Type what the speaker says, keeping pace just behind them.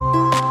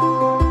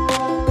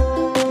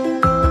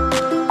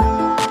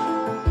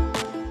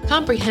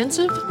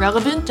Comprehensive,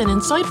 relevant, and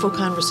insightful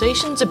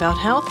conversations about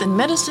health and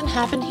medicine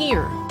happen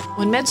here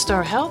on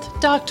MedStar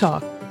Health Doc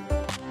Talk.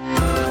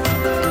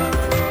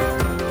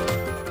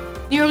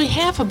 Nearly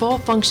half of all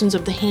functions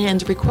of the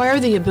hand require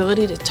the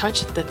ability to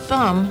touch the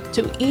thumb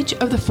to each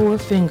of the 4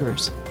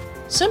 fingers.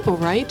 Simple,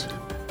 right?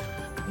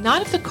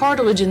 Not if the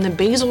cartilage in the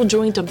basal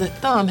joint of the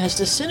thumb has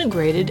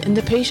disintegrated and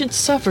the patient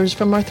suffers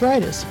from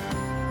arthritis.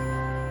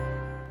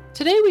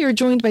 Today we are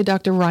joined by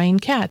Dr. Ryan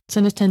Katz,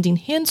 an attending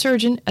hand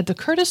surgeon at the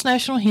Curtis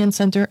National Hand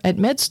Center at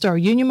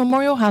MedStar Union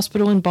Memorial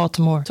Hospital in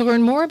Baltimore, to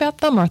learn more about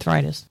thumb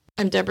arthritis.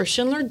 I'm Deborah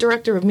Schindler,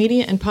 Director of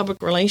Media and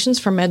Public Relations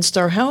for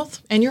MedStar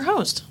Health, and your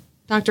host.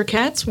 Dr.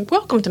 Katz,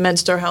 welcome to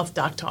MedStar Health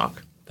Doc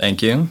Talk.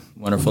 Thank you.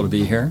 Wonderful to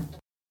be here.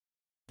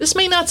 This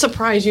may not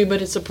surprise you,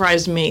 but it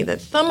surprised me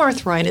that thumb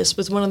arthritis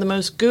was one of the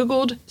most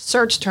Googled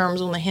search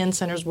terms on the Hand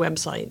Center's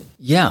website.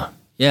 Yeah.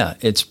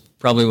 It's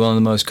probably one of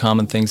the most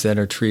common things that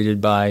are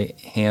treated by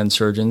hand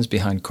surgeons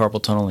behind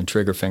carpal tunnel and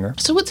trigger finger.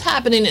 So what's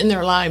happening in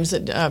their lives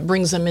that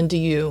brings them into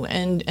you,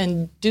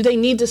 and do they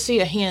need to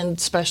see a hand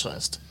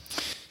specialist?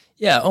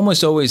 Yeah,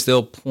 almost always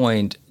they'll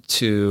point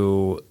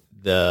to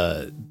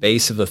the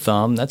base of the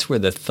thumb. That's where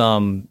the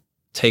thumb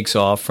takes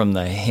off from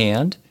the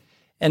hand.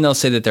 And they'll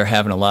say that they're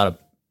having a lot of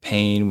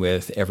pain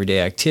with everyday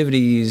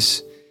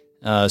activities,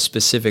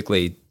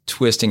 specifically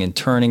twisting and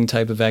turning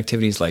type of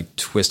activities like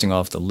twisting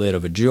off the lid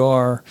of a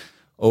jar,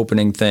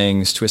 opening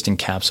things, twisting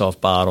caps off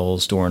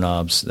bottles,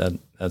 doorknobs,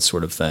 that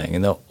sort of thing.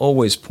 And they'll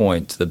always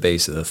point to the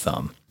base of the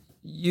thumb.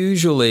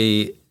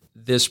 Usually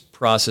this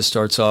process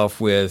starts off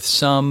with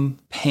some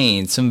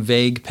pain, some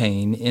vague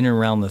pain in and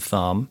around the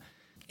thumb,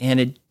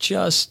 and it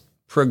just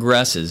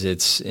progresses.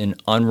 It's an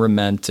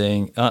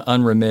unremitting,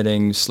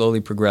 slowly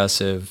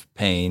progressive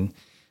pain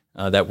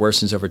that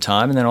worsens over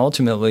time. And then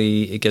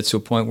ultimately it gets to a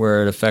point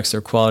where it affects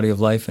their quality of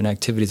life and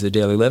activities of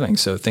daily living.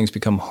 So things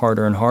become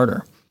harder and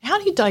harder. How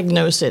do you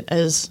diagnose it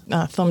as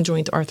thumb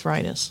joint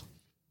arthritis?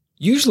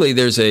 Usually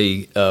there's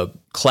a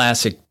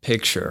classic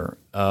picture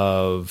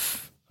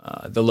of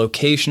the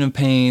location of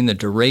pain, the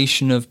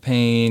duration of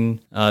pain,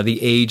 the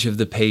age of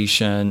the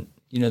patient.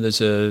 You know,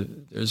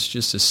 there's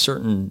just a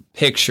certain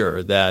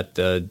picture that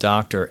the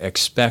doctor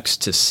expects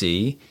to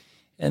see.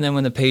 And then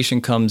when the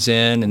patient comes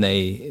in and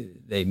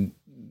they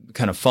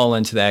kind of fall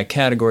into that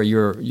category,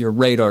 your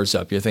radar's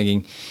up. You're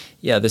thinking,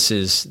 yeah, this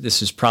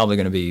is probably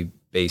going to be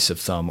base of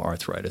thumb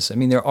arthritis. I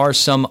mean, there are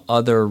some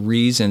other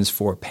reasons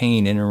for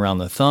pain in and around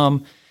the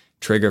thumb: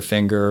 trigger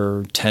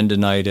finger,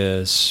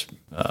 tendonitis.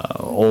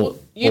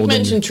 You've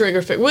mentioned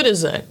trigger finger. What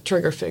is that,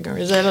 trigger finger?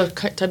 Is that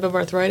a type of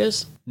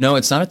arthritis? No,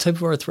 it's not a type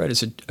of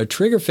arthritis. A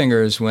trigger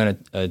finger is when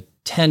a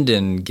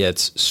tendon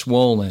gets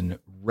swollen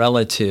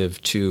relative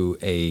to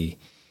a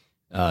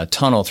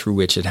tunnel through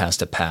which it has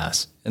to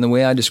pass. And the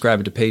way I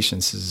describe it to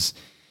patients is,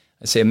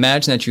 I say,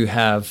 imagine that you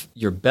have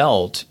your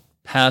belt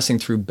passing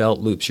through belt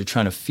loops. You're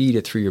trying to feed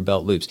it through your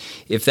belt loops.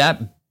 If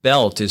that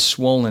belt is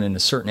swollen in a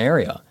certain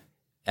area,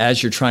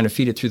 as you're trying to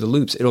feed it through the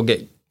loops, it'll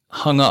get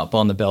hung up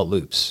on the belt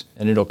loops,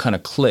 and it'll kind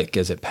of click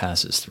as it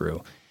passes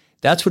through.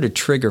 That's what a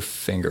trigger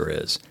finger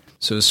is.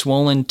 So a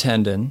swollen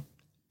tendon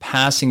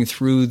passing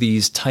through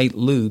these tight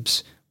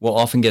loops will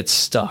often get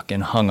stuck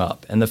and hung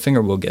up, and the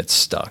finger will get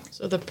stuck.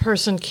 So the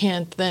person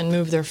can't then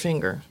move their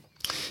finger?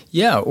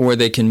 Yeah, or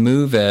they can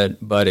move it,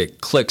 but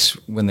it clicks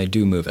when they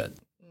do move it,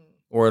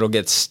 or it'll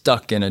get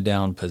stuck in a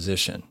down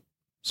position.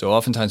 So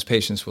oftentimes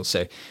patients will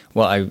say,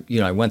 well,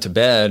 I went to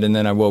bed and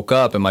then I woke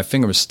up and my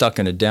finger was stuck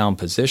in a down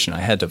position. I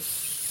had to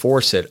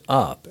force it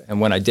up. And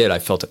when I did, I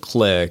felt a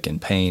click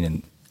and pain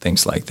and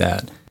things like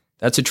that.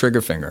 That's a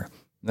trigger finger.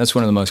 That's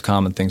one of the most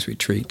common things we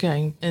treat.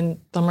 Okay. And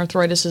thumb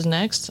arthritis is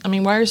next? I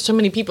mean, why are so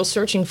many people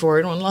searching for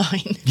it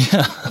online?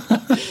 Yeah.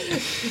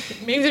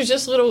 Maybe there's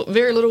just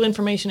very little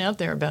information out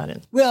there about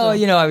it. Well,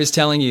 I was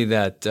telling you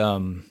that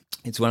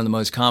it's one of the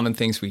most common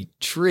things we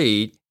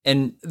treat.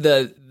 And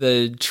the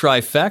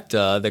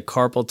trifecta, the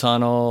carpal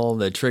tunnel,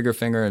 the trigger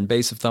finger, and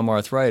base of thumb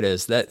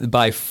arthritis, that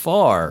by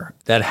far,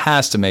 that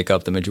has to make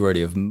up the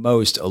majority of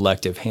most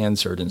elective hand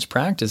surgeons'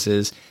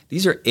 practices.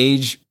 These are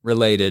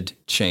age-related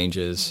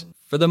changes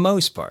for the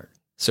most part.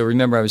 So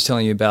remember, I was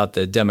telling you about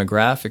the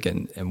demographic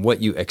and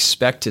what you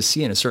expect to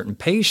see in a certain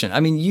patient. I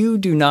mean, you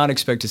do not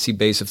expect to see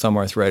base of thumb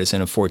arthritis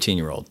in a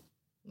 14-year-old.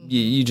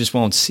 You just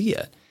won't see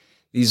it.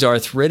 These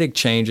arthritic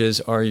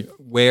changes are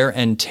wear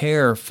and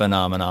tear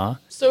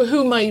phenomena. So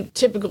who might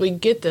typically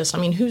get this? I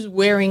mean, who's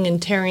wearing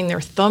and tearing their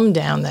thumb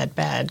down that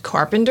bad?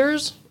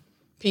 Carpenters?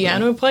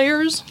 Piano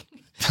players?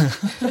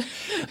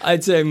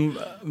 I'd say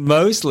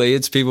mostly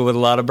it's people with a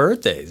lot of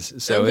birthdays.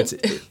 So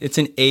it's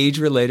an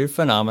age-related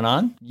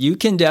phenomenon. You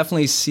can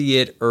definitely see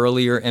it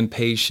earlier in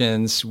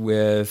patients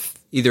with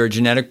either a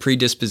genetic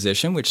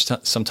predisposition, which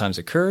sometimes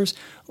occurs,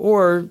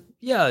 or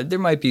there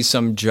might be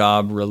some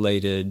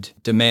job-related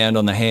demand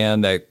on the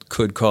hand that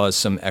could cause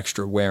some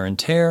extra wear and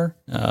tear,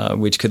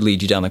 which could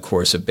lead you down the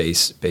course of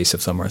base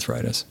of thumb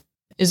arthritis.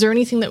 Is there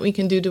anything that we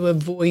can do to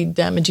avoid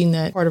damaging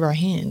that part of our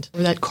hand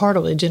or that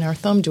cartilage in our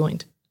thumb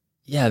joint?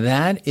 Yeah,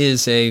 that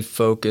is a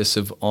focus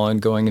of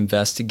ongoing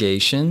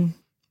investigation.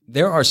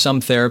 There are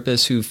some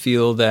therapists who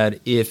feel that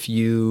if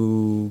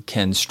you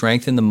can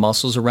strengthen the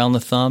muscles around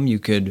the thumb, you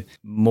could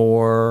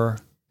more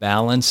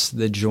balance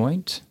the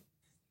joint.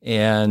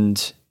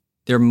 And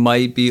there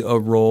might be a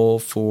role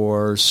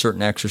for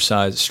certain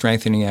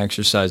strengthening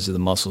exercises of the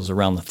muscles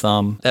around the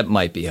thumb. That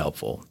might be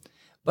helpful.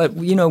 But,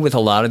 with a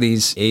lot of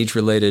these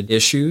age-related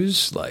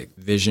issues like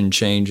vision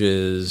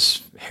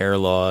changes, hair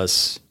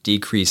loss,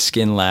 decreased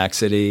skin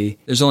laxity,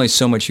 there's only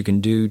so much you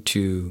can do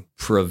to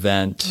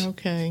prevent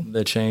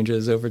the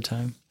changes over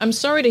time. I'm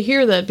sorry to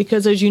hear that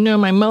because, as you know,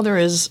 my mother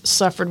has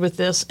suffered with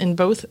this in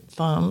both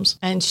thumbs,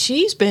 and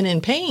she's been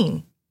in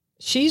pain.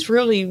 She's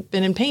really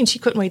been in pain. She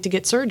couldn't wait to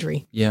get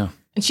surgery. Yeah.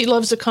 And she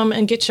loves to come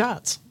and get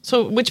shots.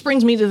 So, which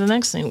brings me to the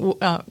next thing.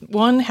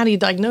 One, how do you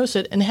diagnose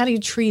it, and how do you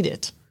treat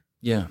it?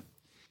 Yeah.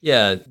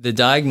 Yeah, the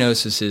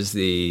diagnosis is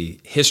the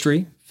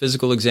history,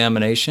 physical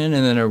examination,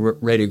 and then a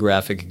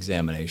radiographic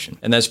examination.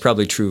 And that's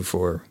probably true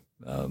for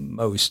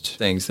most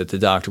things that the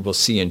doctor will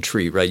see and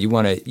treat, right? You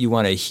want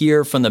to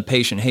hear from the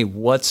patient, hey,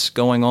 what's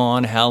going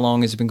on? How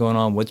long has it been going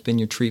on? What's been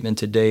your treatment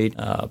to date?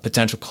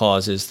 Potential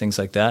causes, things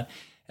like that.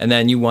 And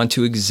then you want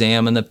to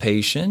examine the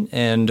patient,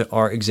 and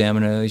our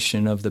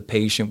examination of the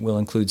patient will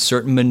include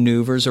certain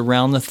maneuvers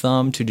around the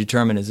thumb to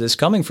determine, is this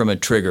coming from a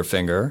trigger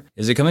finger?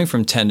 Is it coming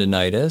from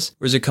tendinitis?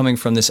 Or is it coming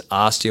from this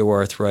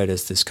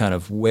osteoarthritis, this kind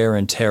of wear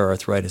and tear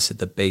arthritis at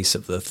the base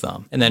of the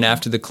thumb? And then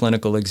after the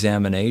clinical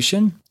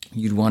examination,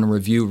 you'd want to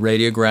review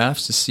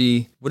radiographs to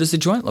see, what does the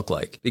joint look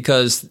like?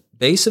 Because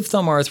base of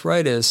thumb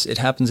arthritis, it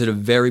happens at a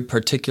very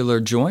particular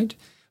joint,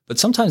 but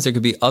sometimes there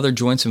could be other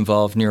joints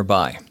involved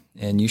nearby.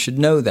 And you should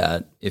know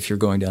that if you're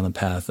going down the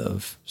path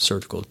of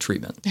surgical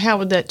treatment. How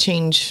would that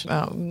change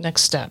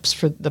next steps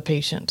for the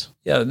patient?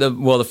 Yeah,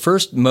 the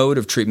first mode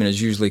of treatment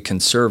is usually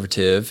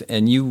conservative,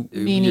 and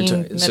meaning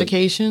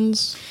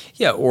medications.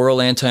 Yeah,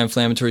 oral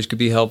anti-inflammatories could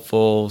be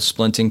helpful.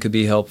 Splinting could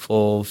be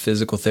helpful.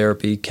 Physical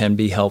therapy can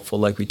be helpful,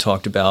 like we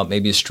talked about.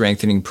 Maybe a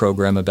strengthening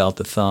program about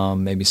the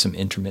thumb. Maybe some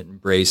intermittent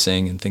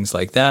bracing and things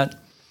like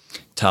that.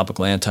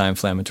 Topical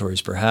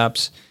anti-inflammatories,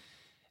 perhaps,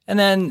 and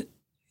then,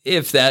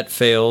 if that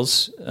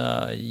fails,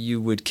 you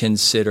would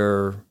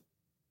consider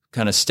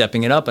kind of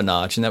stepping it up a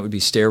notch, and that would be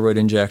steroid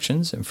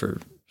injections. And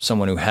for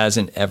someone who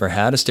hasn't ever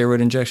had a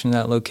steroid injection in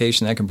that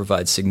location, that can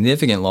provide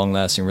significant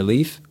long-lasting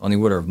relief on the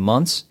order of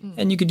months.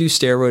 And you could do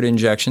steroid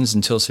injections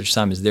until such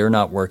time as they're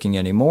not working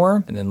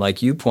anymore. And then,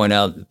 like you point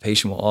out, the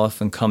patient will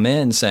often come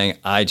in saying,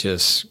 I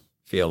just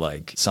feel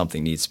like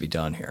something needs to be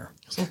done here.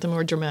 Something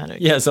more dramatic.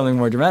 Yeah, something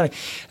more dramatic.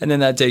 And then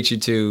that takes you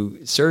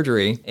to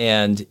surgery.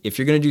 And if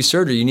you're going to do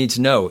surgery, you need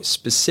to know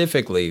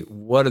specifically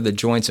what are the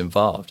joints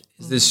involved.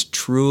 Is this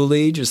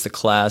truly just the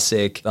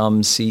classic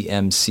thumb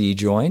CMC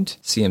joint?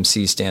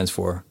 CMC stands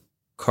for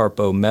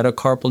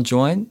carpometacarpal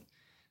joint.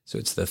 So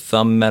it's the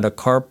thumb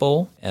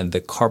metacarpal and the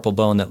carpal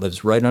bone that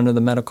lives right under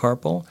the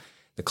metacarpal.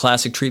 The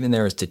classic treatment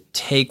there is to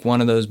take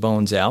one of those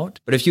bones out.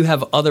 But if you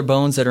have other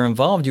bones that are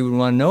involved, you would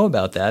want to know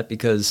about that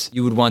because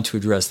you would want to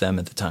address them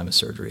at the time of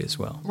surgery as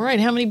well. Right.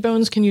 How many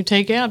bones can you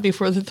take out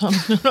before the thumb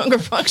is no longer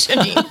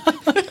functioning?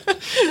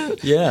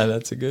 Yeah,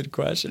 that's a good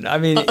question. I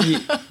mean,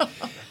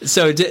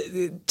 so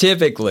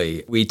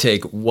typically we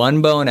take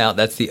one bone out.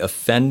 That's the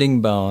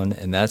offending bone,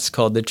 and that's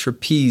called the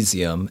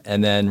trapezium.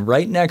 And then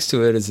right next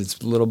to it is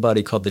its little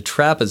buddy called the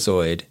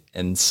trapezoid.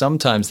 And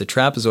sometimes the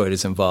trapezoid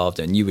is involved,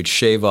 and you would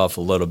shave off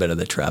a little bit of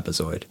the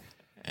trapezoid.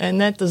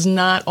 And that does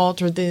not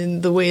alter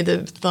the way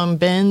the thumb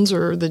bends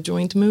or the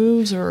joint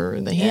moves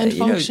or the hand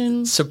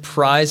functions?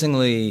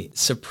 Surprisingly,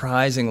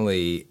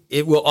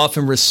 it will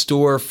often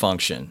restore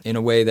function in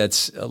a way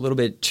that's a little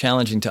bit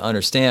challenging to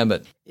understand.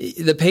 But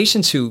the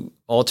patients who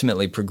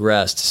ultimately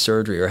progress to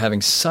surgery are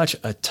having such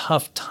a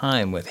tough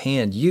time with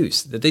hand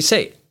use that they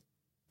say,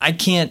 I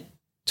can't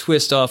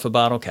twist off a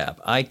bottle cap.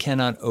 I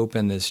cannot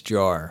open this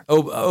jar.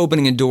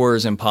 Opening a door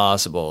is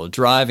impossible.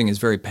 Driving is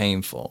very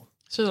painful.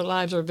 So their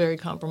lives are very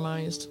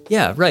compromised.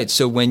 Yeah, right.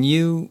 So when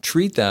you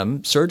treat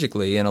them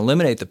surgically and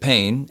eliminate the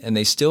pain and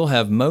they still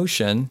have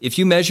motion, if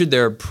you measured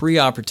their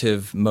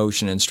preoperative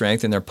motion and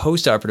strength and their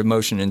postoperative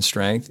motion and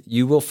strength,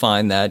 you will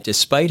find that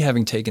despite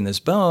having taken this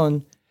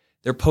bone,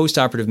 their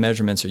postoperative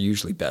measurements are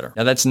usually better.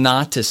 Now, that's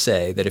not to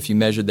say that if you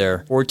measured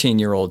their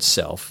 14-year-old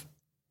self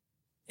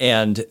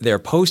and their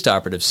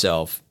postoperative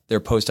self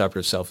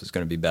is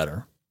going to be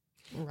better.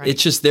 Right.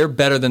 It's just they're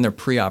better than their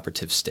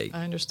preoperative state.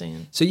 I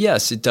understand. So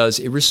yes, it does.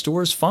 It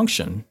restores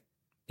function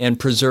and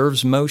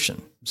preserves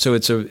motion. So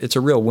it's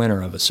a real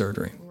winner of a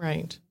surgery.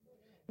 Right.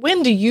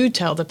 When do you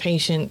tell the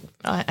patient,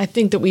 I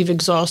think that we've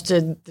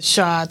exhausted the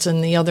shots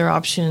and the other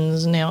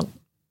options, now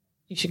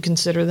you should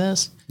consider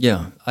this?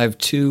 Yeah, I have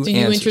two answers. Do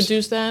you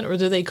introduce that, or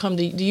do they come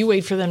to, do you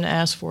wait for them to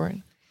ask for it?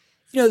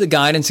 You know, the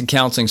guidance and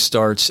counseling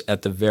starts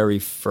at the very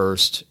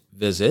first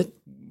visit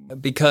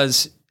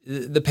because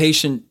the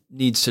patient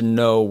needs to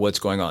know what's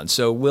going on.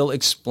 So we'll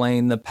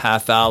explain the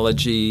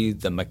pathology,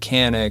 the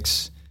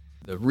mechanics,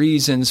 the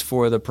reasons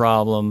for the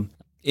problem,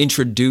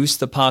 introduce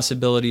the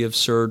possibility of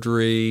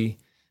surgery,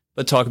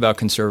 but talk about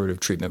conservative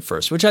treatment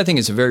first, which I think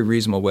is a very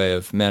reasonable way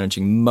of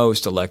managing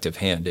most elective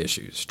hand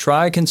issues.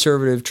 Try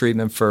conservative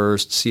treatment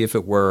first, see if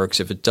it works.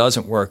 If it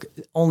doesn't work,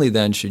 only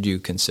then should you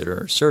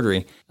consider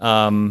surgery.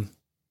 I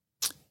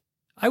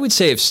would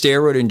say if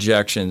steroid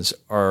injections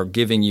are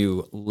giving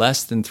you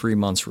less than 3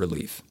 months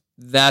relief,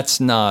 that's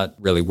not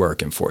really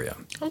working for you.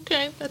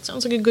 Okay, that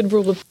sounds like a good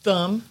rule of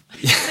thumb.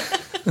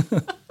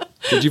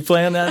 Did you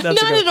plan that? Not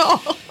at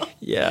all.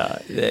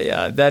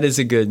 Yeah, that is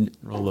a good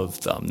rule of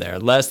thumb there.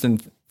 Less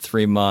than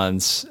 3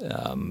 months.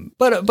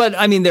 But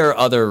I mean, there are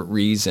other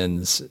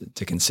reasons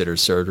to consider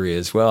surgery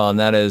as well. And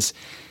that is,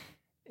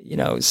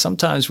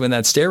 sometimes when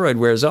that steroid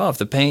wears off,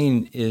 the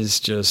pain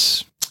is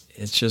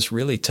it's just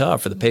really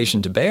tough for the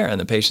patient to bear. And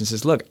the patient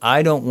says, look,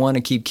 I don't want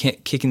to keep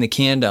kicking the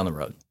can down the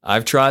road.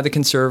 I've tried the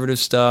conservative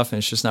stuff and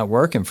it's just not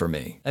working for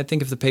me. I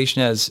think if the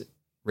patient has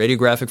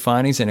radiographic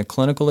findings and a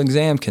clinical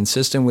exam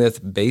consistent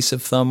with base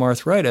of thumb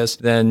arthritis,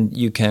 then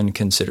you can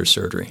consider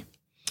surgery.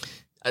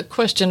 A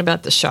question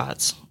about the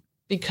shots,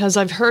 because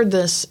I've heard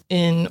this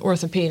in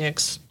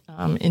orthopedics,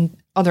 in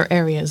other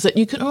areas, that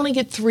you can only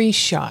get 3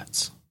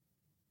 shots.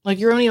 Like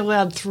you're only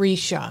allowed 3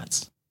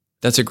 shots.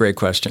 That's a great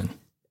question.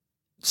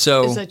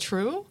 So is that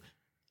true?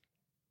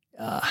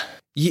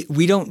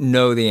 We don't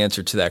know the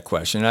answer to that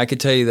question. And I could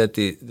tell you that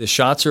the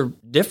shots are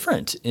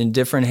different in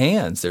different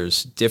hands.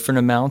 There's different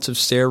amounts of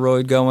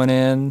steroid going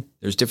in.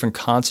 There's different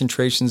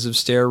concentrations of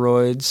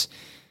steroids.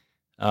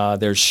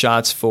 There's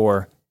shots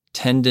for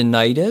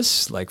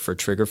tendinitis, like for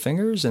trigger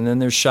fingers. And then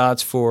there's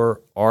shots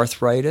for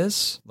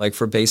arthritis, like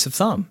for base of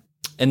thumb.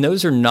 And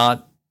those they're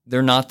not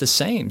the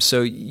same.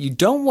 So you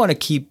don't want to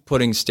keep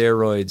putting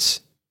steroids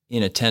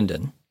in a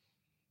tendon.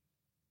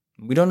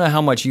 We don't know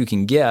how much you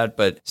can get,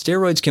 but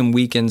steroids can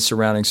weaken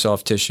surrounding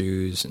soft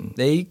tissues, and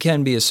they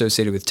can be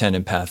associated with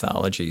tendon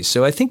pathology.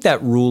 So I think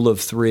that rule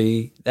of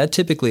 3, that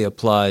typically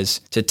applies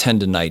to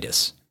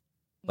tendinitis,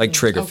 like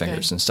trigger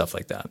fingers and stuff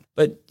like that.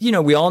 But,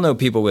 we all know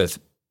people with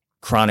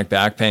chronic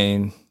back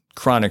pain,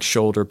 chronic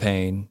shoulder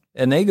pain,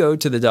 and they go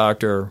to the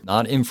doctor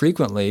not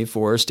infrequently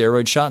for a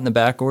steroid shot in the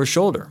back or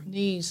shoulder.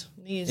 Knees,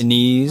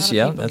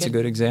 yeah, that's a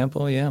good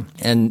example, yeah.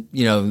 And,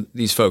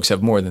 these folks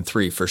have more than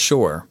 3 for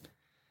sure.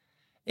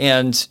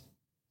 And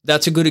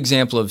that's a good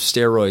example of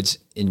steroids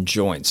in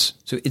joints.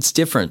 So it's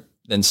different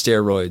than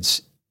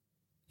steroids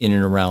in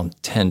and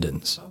around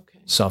tendons,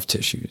 soft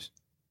tissues.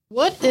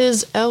 What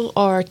is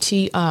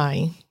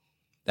LRTI?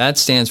 That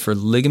stands for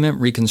ligament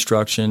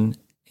reconstruction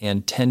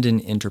and tendon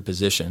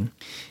interposition.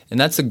 And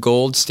that's the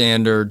gold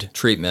standard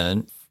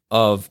treatment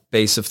of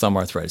base of thumb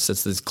arthritis.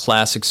 That's this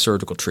classic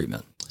surgical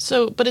treatment.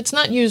 So, but it's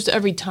not used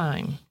every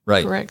time,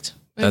 right? Correct?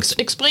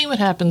 Explain what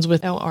happens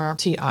with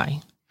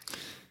LRTI.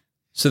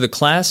 So the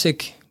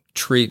classic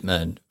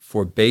treatment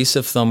for base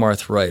of thumb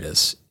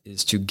arthritis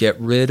is to get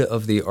rid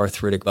of the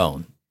arthritic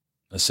bone,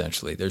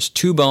 essentially. There's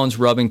 2 bones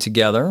rubbing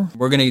together.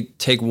 We're going to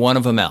take one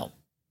of them out.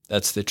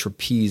 That's the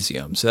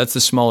trapezium. So that's the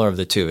smaller of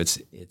the 2.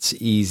 It's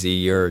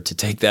easier to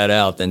take that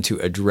out than to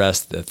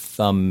address the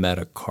thumb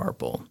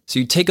metacarpal. So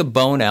you take a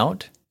bone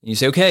out, and you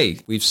say, okay,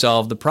 we've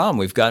solved the problem.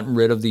 We've gotten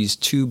rid of these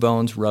 2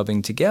 bones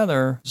rubbing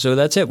together. So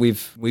that's it.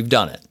 We've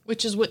done it.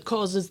 Which is what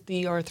causes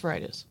the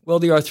arthritis. Well,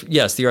 the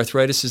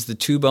arthritis is the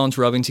 2 bones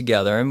rubbing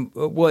together. And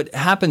what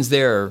happens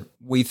there,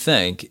 we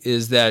think,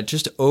 is that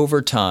just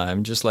over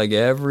time, just like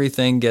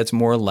everything gets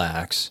more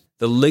lax,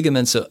 the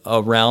ligaments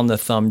around the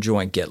thumb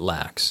joint get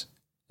lax.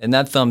 And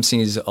that thumb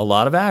sees a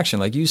lot of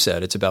action. Like you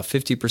said, it's about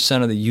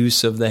 50% of the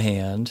use of the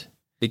hand.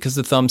 Because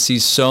the thumb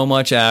sees so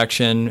much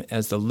action,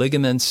 as the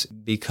ligaments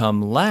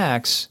become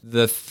lax,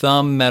 the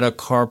thumb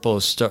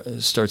metacarpal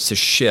starts to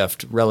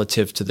shift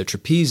relative to the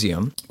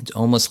trapezium. It's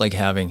almost like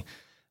having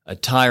a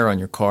tire on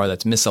your car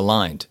that's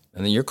misaligned.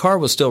 And then your car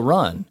will still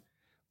run,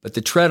 but the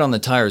tread on the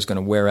tire is going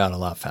to wear out a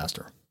lot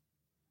faster.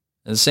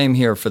 And the same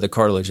here for the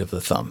cartilage of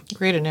the thumb.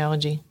 Great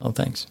analogy. Oh,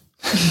 thanks.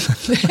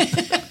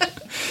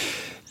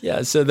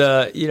 Yeah, so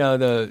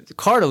the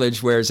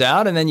cartilage wears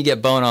out, and then you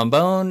get bone on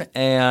bone,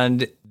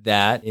 and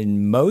that,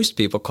 in most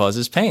people,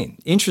 causes pain.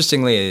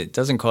 Interestingly, it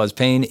doesn't cause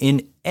pain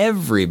in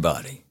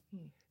everybody.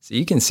 So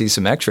you can see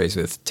some x-rays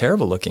with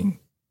terrible-looking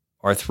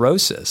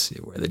arthrosis,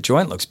 where the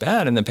joint looks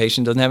bad and the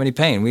patient doesn't have any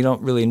pain. We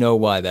don't really know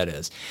why that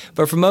is.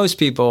 But for most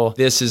people,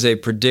 this is a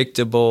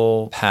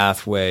predictable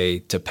pathway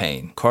to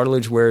pain.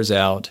 Cartilage wears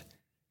out,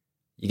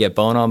 you get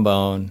bone on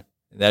bone,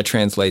 that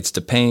translates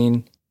to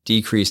pain,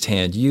 decreased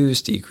hand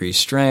use,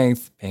 decreased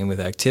strength, pain with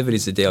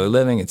activities of daily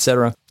living,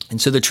 etc. And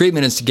so the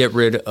treatment is to get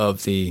rid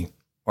of the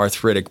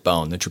arthritic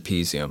bone, the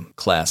trapezium,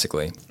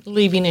 classically.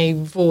 Leaving a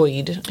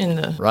void in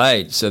the...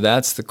 Right. So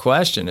that's the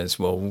question is,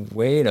 well,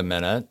 wait a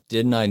minute.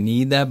 Didn't I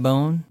need that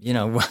bone?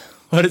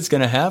 What is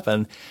going to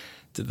happen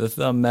to the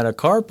thumb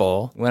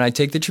metacarpal when I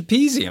take the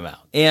trapezium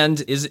out?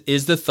 And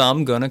is the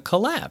thumb going to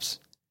collapse?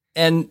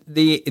 And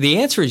the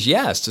answer is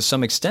yes, to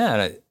some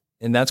extent.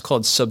 And that's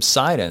called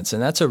subsidence.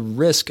 And that's a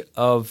risk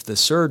of the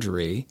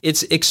surgery.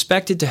 It's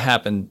expected to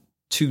happen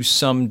to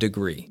some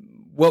degree.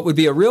 What would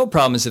be a real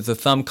problem is if the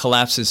thumb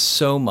collapses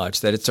so much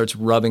that it starts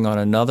rubbing on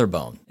another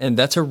bone. And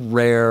that's a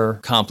rare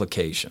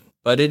complication.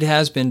 but it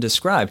has been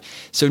described.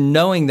 So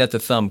knowing that the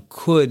thumb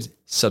could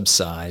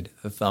subside,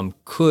 the thumb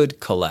could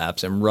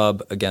collapse and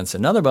rub against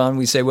another bone,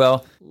 we say,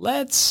 well,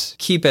 let's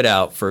keep it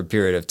out for a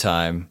period of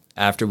time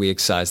after we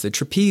excise the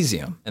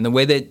trapezium. And the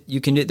way that you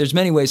can do, there's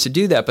many ways to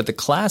do that, but the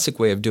classic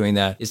way of doing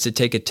that is to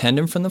take a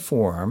tendon from the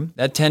forearm.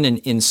 That tendon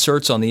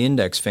inserts on the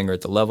index finger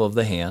at the level of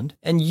the hand,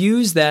 and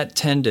use that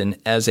tendon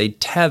as a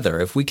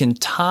tether. If we can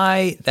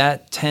tie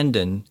that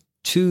tendon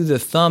to the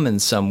thumb in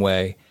some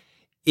way,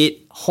 it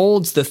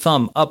holds the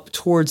thumb up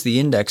towards the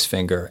index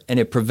finger, and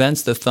it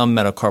prevents the thumb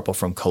metacarpal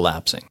from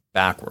collapsing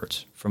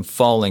backwards, from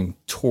falling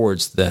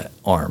towards the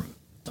arm.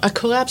 A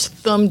collapsed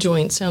thumb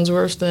joint sounds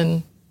worse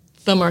than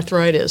thumb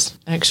arthritis,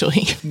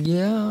 actually.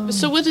 Yeah.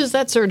 So what is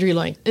that surgery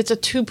like? It's a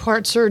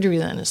two-part surgery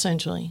then,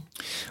 essentially.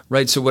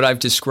 Right. So what I've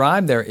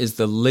described there is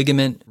the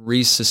ligament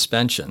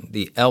resuspension,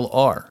 the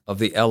LR of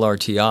the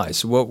LRTI.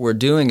 So what we're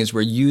doing is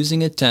we're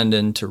using a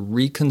tendon to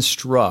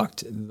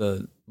reconstruct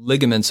the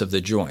ligaments of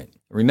the joint.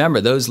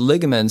 Remember, those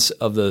ligaments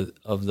of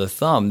the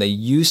thumb, they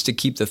used to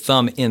keep the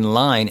thumb in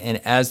line, and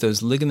as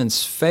those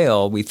ligaments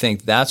fail, we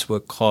think that's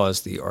what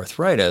caused the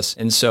arthritis.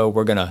 And so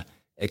we're going to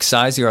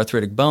excise the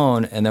arthritic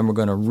bone, and then we're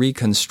going to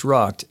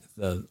reconstruct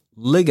the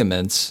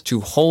ligaments to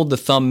hold the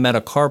thumb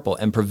metacarpal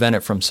and prevent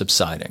it from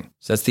subsiding.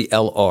 So that's the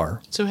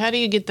LR. So how do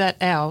you get that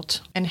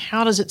out, and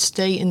how does it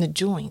stay in the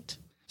joint?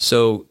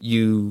 So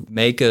you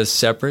make a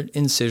separate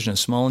incision, a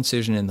small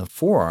incision in the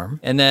forearm,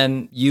 and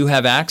then you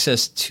have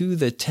access to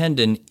the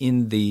tendon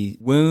in the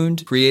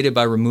wound created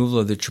by removal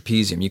of the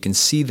trapezium. You can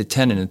see the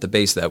tendon at the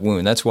base of that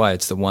wound. That's why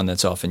it's the one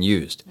that's often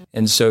used.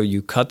 And so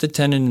you cut the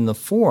tendon in the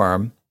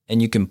forearm, and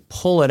you can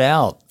pull it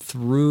out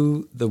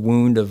through the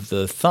wound of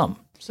the thumb.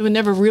 So it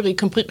never really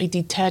completely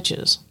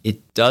detaches.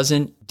 It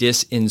doesn't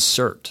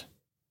disinsert.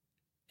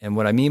 And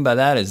what I mean by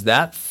that is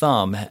that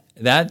thumb,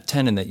 that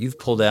tendon that you've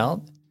pulled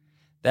out,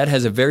 that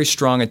has a very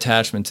strong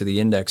attachment to the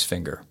index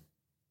finger.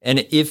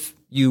 And if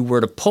you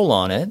were to pull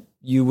on it,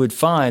 you would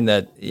find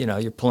that,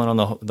 you're pulling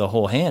on the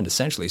whole hand,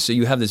 essentially. So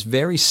you have this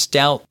very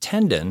stout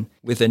tendon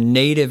with a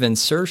native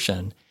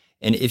insertion.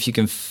 And if you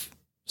can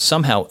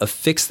somehow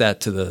affix that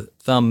to the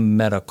thumb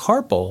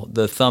metacarpal,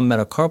 the thumb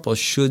metacarpal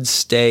should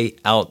stay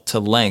out to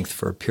length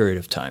for a period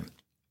of time.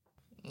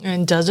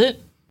 And does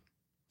it?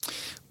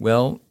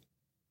 Well,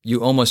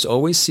 you almost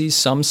always see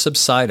some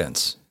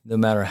subsidence, no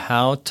matter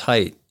how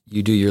tight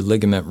you do your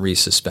ligament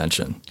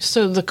resuspension.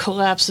 So the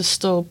collapse is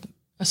still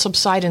a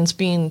subsidence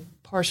being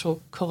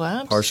partial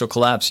collapse? Partial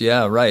collapse,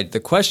 yeah, right. The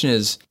question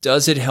is,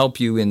 does it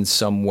help you in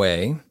some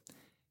way?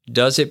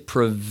 Does it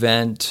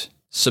prevent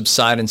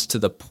subsidence to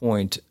the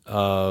point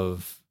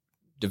of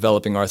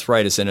developing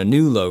arthritis in a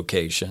new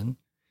location?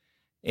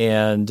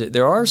 And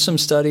there are some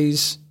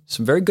studies,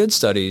 some very good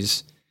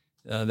studies,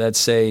 that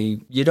say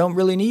you don't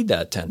really need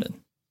that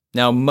tendon.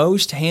 Now,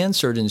 most hand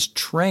surgeons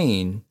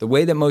train, the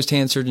way that most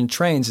hand surgeons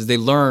trains is they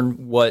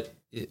learn what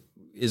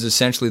is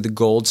essentially the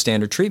gold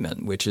standard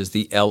treatment, which is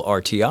the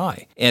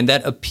LRTI. And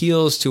that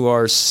appeals to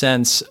our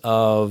sense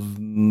of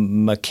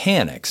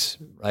mechanics,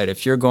 right?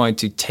 If you're going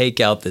to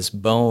take out this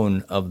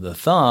bone of the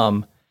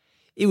thumb,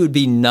 it would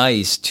be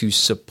nice to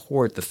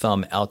support the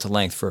thumb out to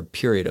length for a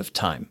period of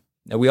time.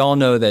 Now, we all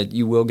know that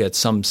you will get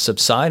some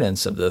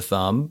subsidence of the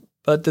thumb,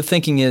 but the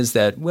thinking is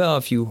that, well,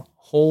 if you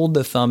hold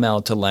the thumb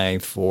out to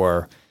length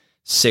for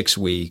 6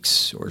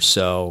 weeks or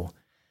so,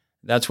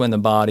 that's when the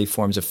body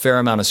forms a fair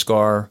amount of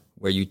scar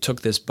where you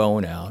took this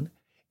bone out.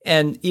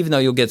 And even though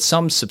you'll get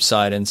some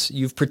subsidence,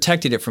 you've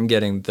protected it from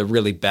getting the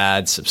really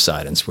bad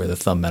subsidence where the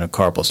thumb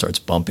metacarpal starts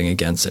bumping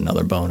against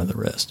another bone of the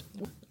wrist.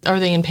 Are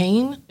they in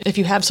pain if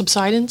you have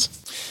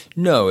subsidence?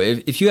 No,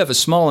 if you have a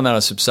small amount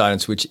of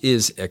subsidence, which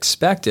is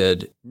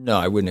expected, no,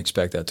 I wouldn't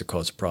expect that to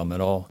cause a problem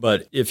at all.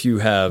 But if you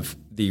have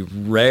the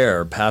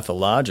rare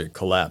pathologic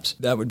collapse,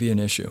 that would be an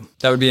issue.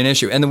 That would be an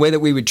issue. And the way that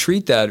we would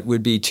treat that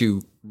would be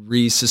to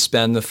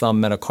resuspend the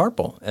thumb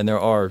metacarpal. And there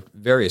are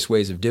various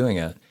ways of doing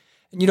it.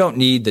 And you don't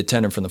need the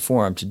tendon from the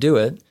forearm to do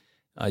it.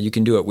 You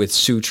can do it with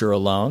suture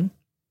alone.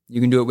 You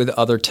can do it with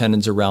other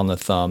tendons around the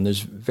thumb. There's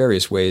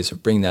various ways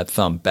of bringing that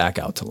thumb back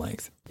out to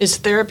length. Is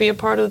therapy a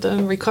part of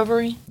the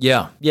recovery?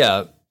 Yeah.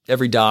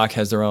 Every doc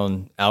has their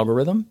own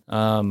algorithm.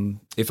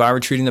 If I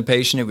were treating the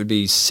patient, it would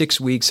be 6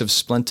 weeks of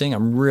splinting.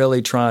 I'm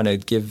really trying to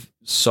give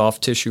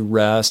soft tissue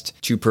rest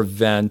to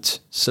prevent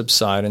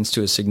subsidence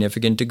to a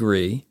significant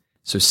degree.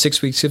 So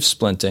 6 weeks of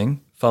splinting,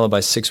 followed by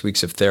 6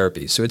 weeks of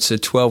therapy. So it's a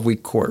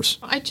 12-week course.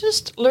 I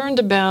just learned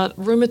about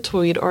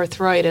rheumatoid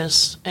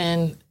arthritis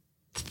and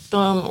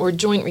thumb or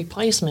joint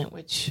replacement,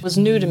 which was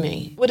new to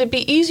me. Would it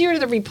be easier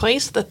to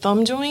replace the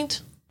thumb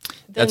joint?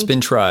 That's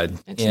been tried.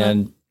 It's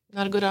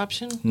not a good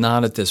option?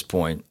 Not at this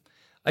point.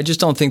 I just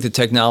don't think the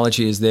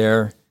technology is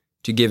there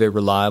to give a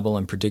reliable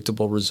and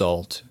predictable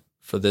result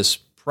for this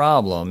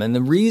problem. And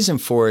the reason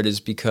for it is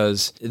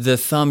because the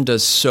thumb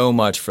does so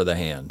much for the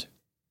hand.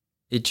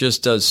 It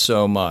just does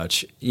so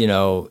much. You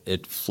know,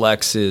 it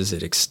flexes,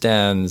 it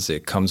extends,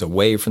 it comes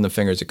away from the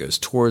fingers, it goes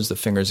towards the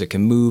fingers, it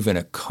can move in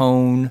a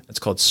cone. It's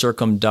called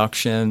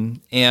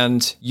circumduction.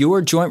 And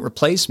your joint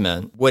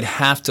replacement would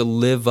have to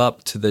live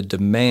up to the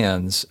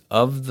demands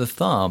of the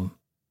thumb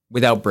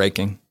without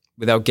breaking,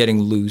 without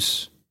getting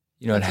loose.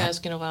 You know, it's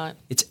asking a lot.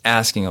 It's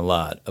asking a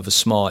lot of a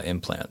small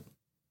implant.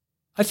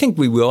 I think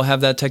we will have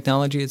that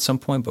technology at some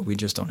point, but we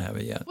just don't have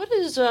it yet. What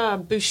is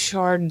a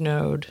Bouchard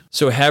node?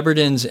 So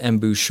Haberdin's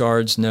and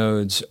Bouchard's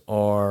nodes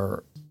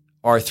are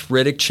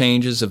arthritic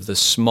changes of the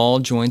small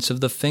joints of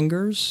the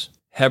fingers.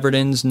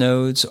 Haberdin's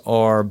nodes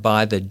are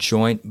by the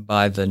joint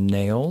by the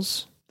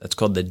nails. That's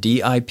called the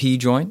DIP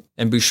joint.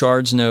 And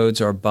Bouchard's nodes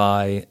are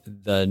by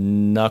the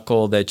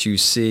knuckle that you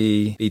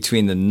see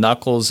between the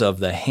knuckles of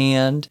the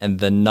hand and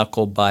the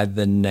knuckle by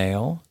the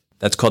nail.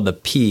 That's called the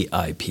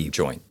PIP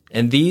joint.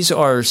 And these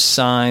are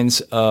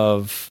signs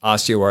of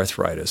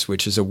osteoarthritis,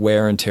 which is a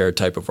wear and tear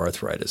type of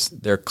arthritis.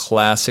 They're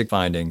classic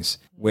findings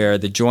where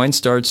the joint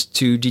starts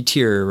to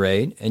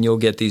deteriorate and you'll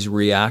get these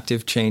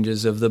reactive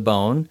changes of the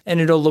bone and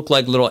it'll look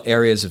like little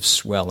areas of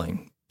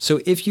swelling.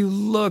 So if you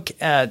look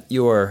at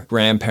your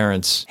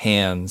grandparents'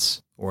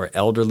 hands or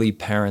elderly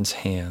parents'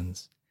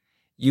 hands,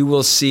 you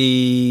will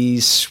see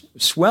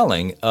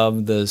swelling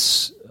of the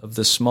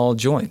small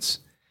joints.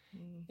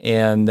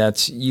 And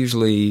that's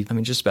usually,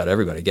 just about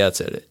everybody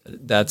gets it.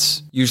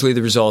 That's usually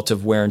the result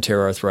of wear and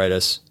tear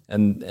arthritis.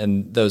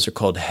 And those are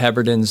called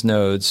Haberdin's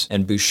nodes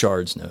and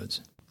Bouchard's nodes.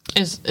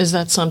 Is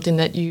that something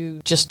that you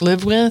just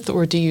live with,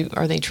 or are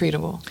they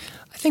treatable?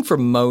 I think for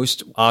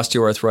most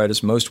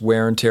osteoarthritis, most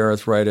wear and tear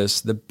arthritis,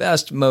 the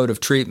best mode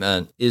of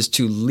treatment is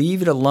to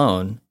leave it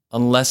alone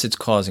unless it's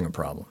causing a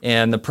problem.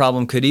 And the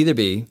problem could either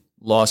be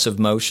loss of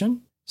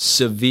motion,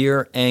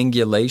 severe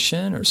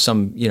angulation or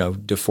some,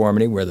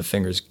 deformity where the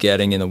finger's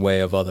getting in the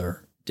way of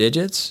other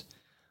digits,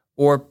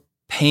 or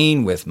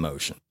pain with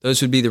motion.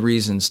 Those would be the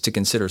reasons to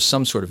consider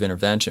some sort of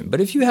intervention.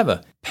 But if you have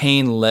a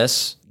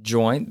painless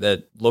joint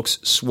that looks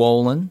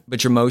swollen,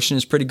 but your motion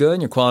is pretty good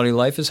and your quality of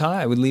life is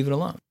high, I would leave it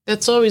alone.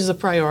 That's always the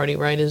priority,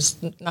 right? Is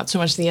not so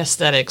much the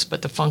aesthetics,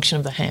 but the function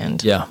of the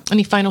hand. Yeah.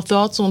 Any final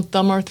thoughts on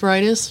thumb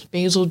arthritis,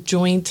 basal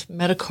joint,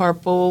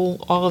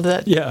 metacarpal, all of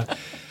that? Yeah.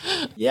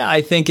 Yeah,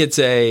 I think it's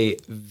a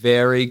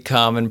very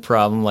common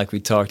problem like we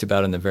talked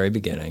about in the very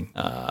beginning.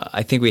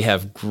 I think we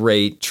have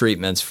great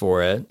treatments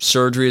for it.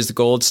 Surgery is the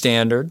gold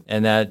standard,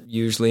 and that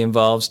usually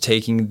involves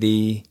taking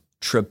the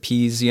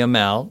trapezium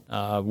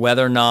out.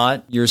 Whether or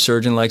not your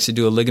surgeon likes to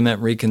do a ligament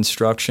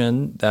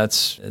reconstruction,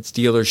 that's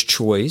dealer's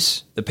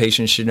choice. The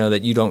patient should know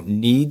that you don't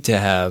need to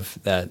have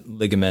that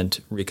ligament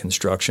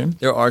reconstruction.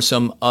 There are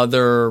some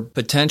other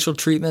potential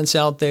treatments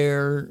out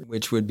there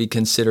which would be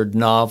considered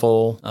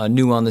novel,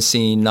 new on the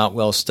scene, not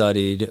well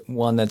studied.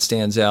 One that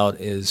stands out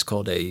is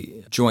called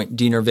a joint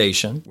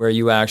denervation, where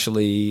you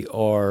actually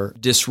are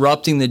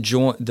disrupting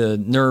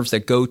the nerves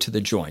that go to the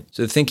joint.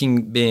 So the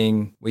thinking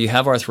being, well, you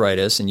have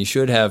arthritis and you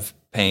should have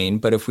pain,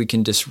 but if we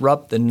can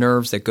disrupt the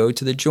nerves that go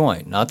to the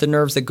joint, not the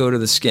nerves that go to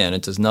the skin,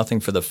 it does nothing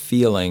for the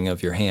feeling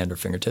of your hand or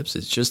fingertips,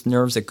 it's just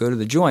nerves that go to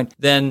the joint,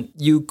 then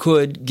you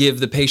could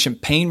give the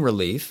patient pain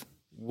relief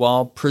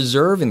while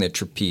preserving the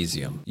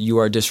trapezium. You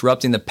are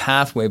disrupting the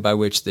pathway by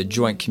which the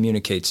joint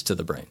communicates to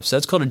the brain. So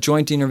that's called a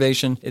joint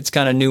denervation. It's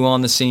kind of new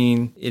on the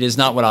scene. It is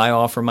not what I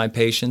offer my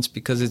patients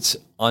because it's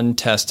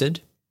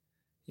untested.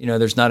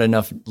 There's not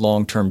enough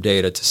long-term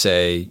data to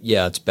say,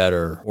 yeah, it's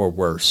better or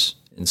worse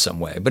in some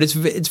way, but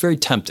it's very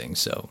tempting.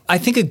 So I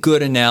think a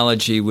good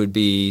analogy would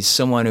be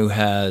someone who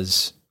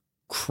has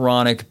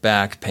chronic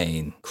back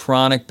pain,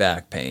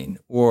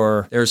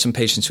 or there are some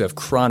patients who have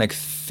chronic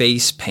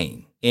face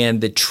pain.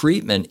 And the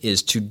treatment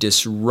is to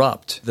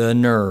disrupt the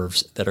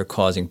nerves that are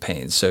causing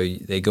pain. So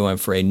they go in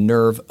for a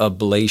nerve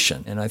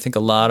ablation. And I think a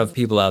lot of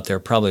people out there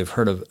probably have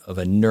heard of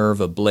a nerve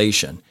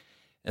ablation.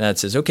 And that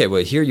says, okay,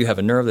 well, here you have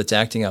a nerve that's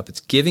acting up.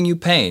 It's giving you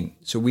pain.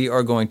 So we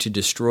are going to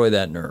destroy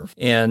that nerve.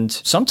 And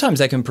sometimes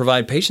that can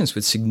provide patients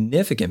with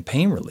significant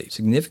pain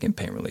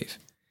relief.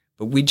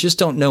 But we just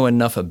don't know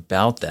enough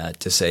about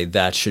that to say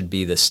that should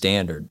be the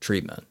standard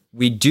treatment.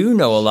 We do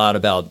know a lot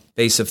about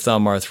base of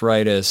thumb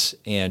arthritis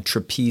and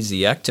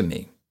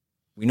trapeziectomy.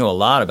 We know a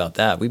lot about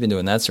that. We've been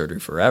doing that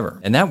surgery forever,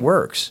 and that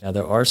works. Now,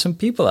 there are some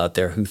people out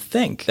there who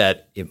think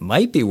that it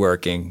might be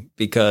working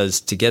because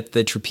to get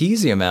the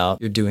trapezium out,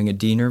 you're doing a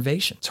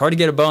denervation. It's hard to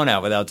get a bone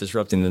out without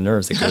disrupting the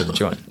nerves that go to the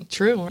joint.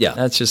 True. Yeah,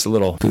 that's just a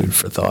little food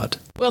for thought.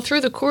 Well,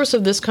 through the course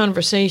of this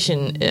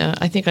conversation,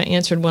 I think I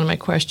answered one of my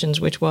questions,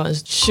 which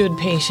was, should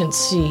patients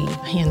see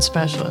a hand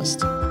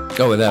specialist?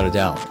 Oh, without a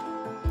doubt.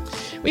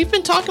 We've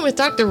been talking with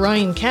Dr.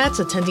 Ryan Katz,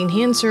 attending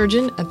hand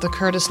surgeon at the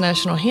Curtis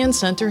National Hand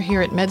Center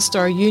here at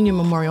MedStar Union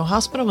Memorial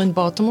Hospital in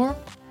Baltimore.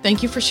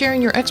 Thank you for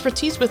sharing your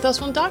expertise with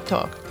us on Doc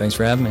Talk. Thanks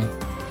for having me.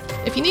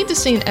 If you need to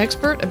see an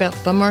expert about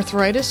thumb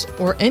arthritis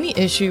or any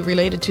issue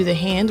related to the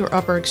hand or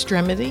upper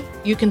extremity,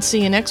 you can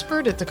see an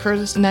expert at the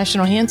Curtis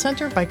National Hand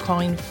Center by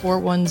calling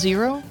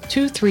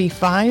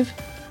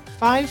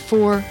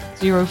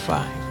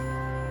 410-235-5405.